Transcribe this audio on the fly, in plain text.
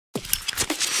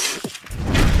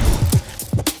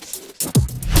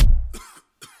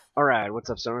Alright, what's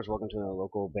up, Stoners? Welcome to the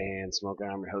local band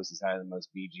Smokeout. I'm your host, is Higher Than Most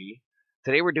BG.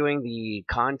 Today we're doing the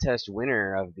contest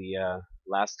winner of the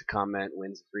last to comment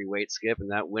wins a free weight skip,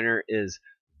 and that winner is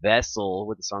Vessel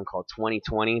with a song called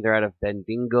 2020. They're out of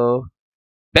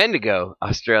Bendigo,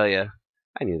 Australia.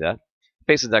 I knew that.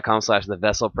 Facebook.com/The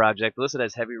Vessel Project, listed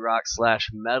as heavy rock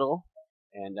 / metal.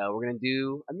 And we're going to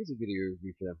do a music video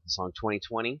review for them for the song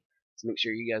 2020. So make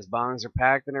sure you guys' bongs are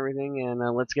packed and everything, and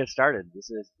let's get started. This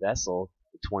is Vessel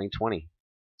 2020.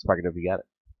 Spark it up, you got it.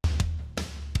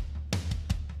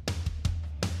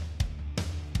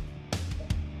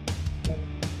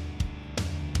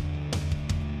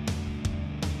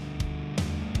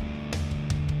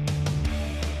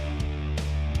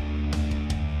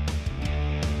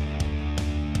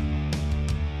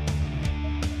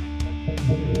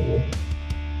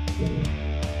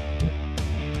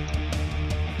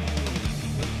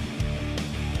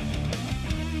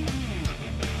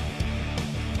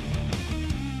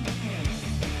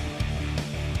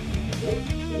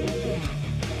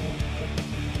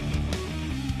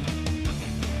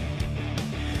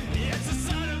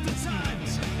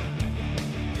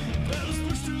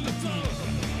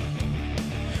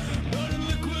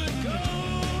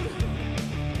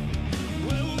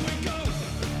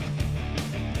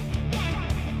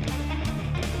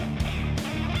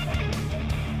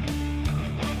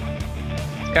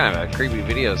 Kind of a creepy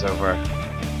video so far.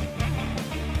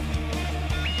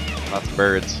 Lots of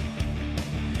birds.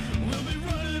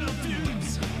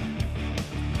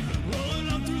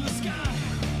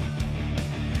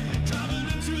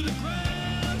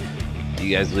 Do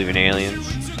you guys believe in aliens?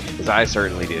 Because I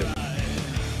certainly do.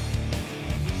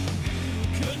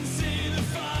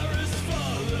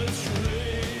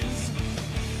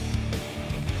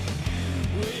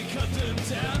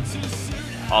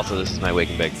 Also, this is my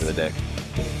waking bag for the day.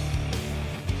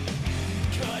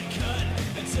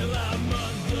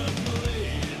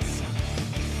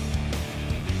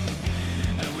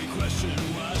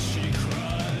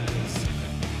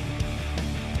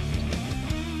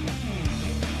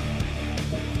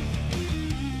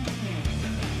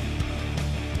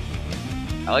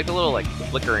 I like the little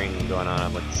flickering going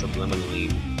on with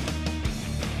subliminally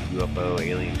UFO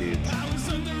alien dudes.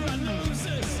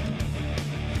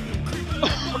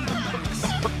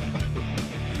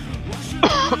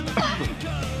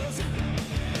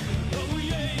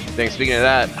 Speaking of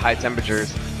that, high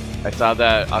temperatures. I saw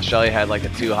that Australia had like the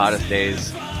 2 hottest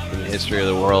days in the history of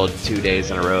the world, 2 days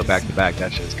in a row, back to back.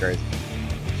 That shit's crazy.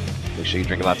 Make sure you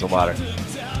drink lots of water.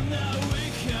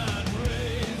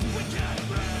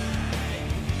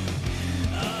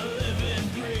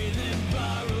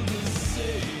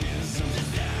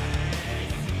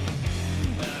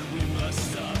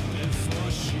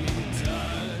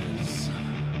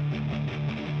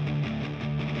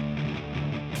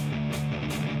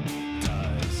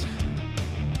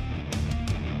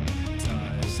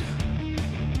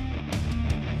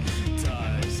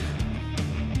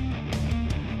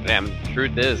 Damn,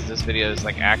 truth is, this video is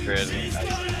accurate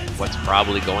as what's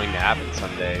probably going to happen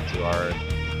someday to our Earth.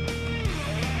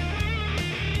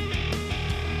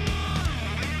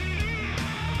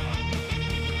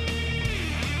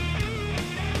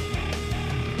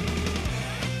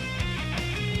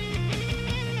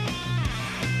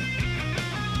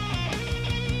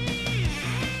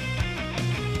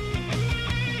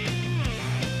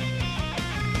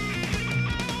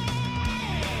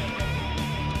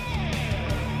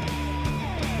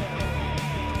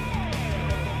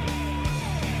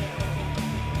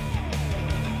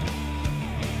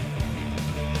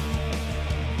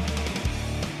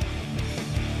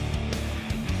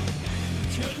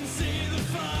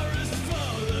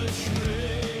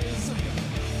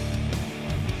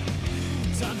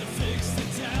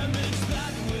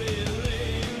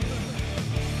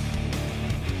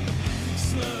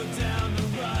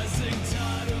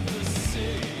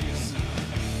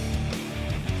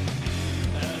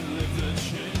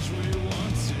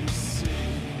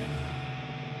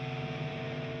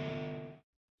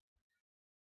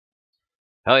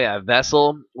 Hell yeah,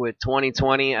 Vessel with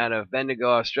 2020 out of Bendigo,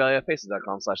 Australia.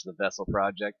 Facebook.com/The Vessel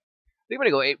Project. I think I'm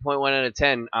gonna go 8.1 out of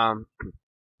 10.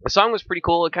 The song was pretty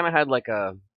cool. It kind of had like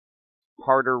a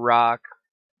harder rock,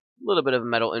 a little bit of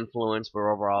metal influence, but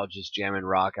overall just jamming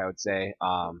rock, I would say.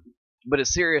 But a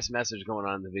serious message going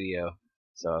on in the video.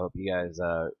 So I hope you guys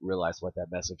realize what that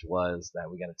message was, that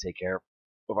we got to take care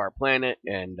of our planet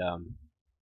and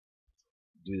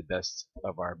do the best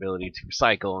of our ability to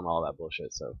recycle and all that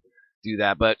bullshit. So do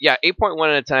that. But yeah, 8.1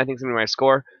 out of 10 I think is going to be my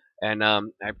score. And I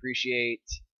appreciate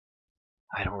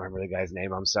I don't remember the guy's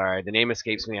name. I'm sorry. The name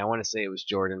escapes me. I want to say it was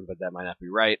Jordan, but that might not be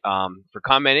right. For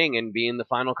commenting and being the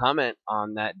final comment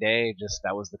on that day. Just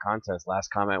that was the contest. Last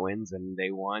comment wins, and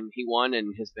they won. He won,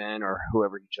 and his band or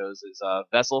whoever he chose is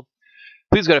Vessel.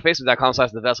 Please go to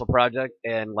facebook.com/the Vessel Project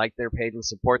and like their page and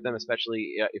support them,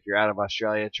 especially if you're out of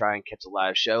Australia. Try and catch a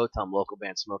live show. Tell them local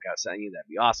band Smokeout sent you. That'd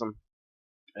be awesome.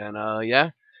 And yeah,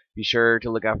 be sure to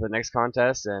look out for the next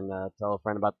contest and tell a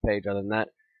friend about the page. Other than that,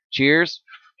 cheers,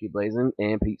 keep blazing,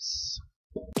 and peace.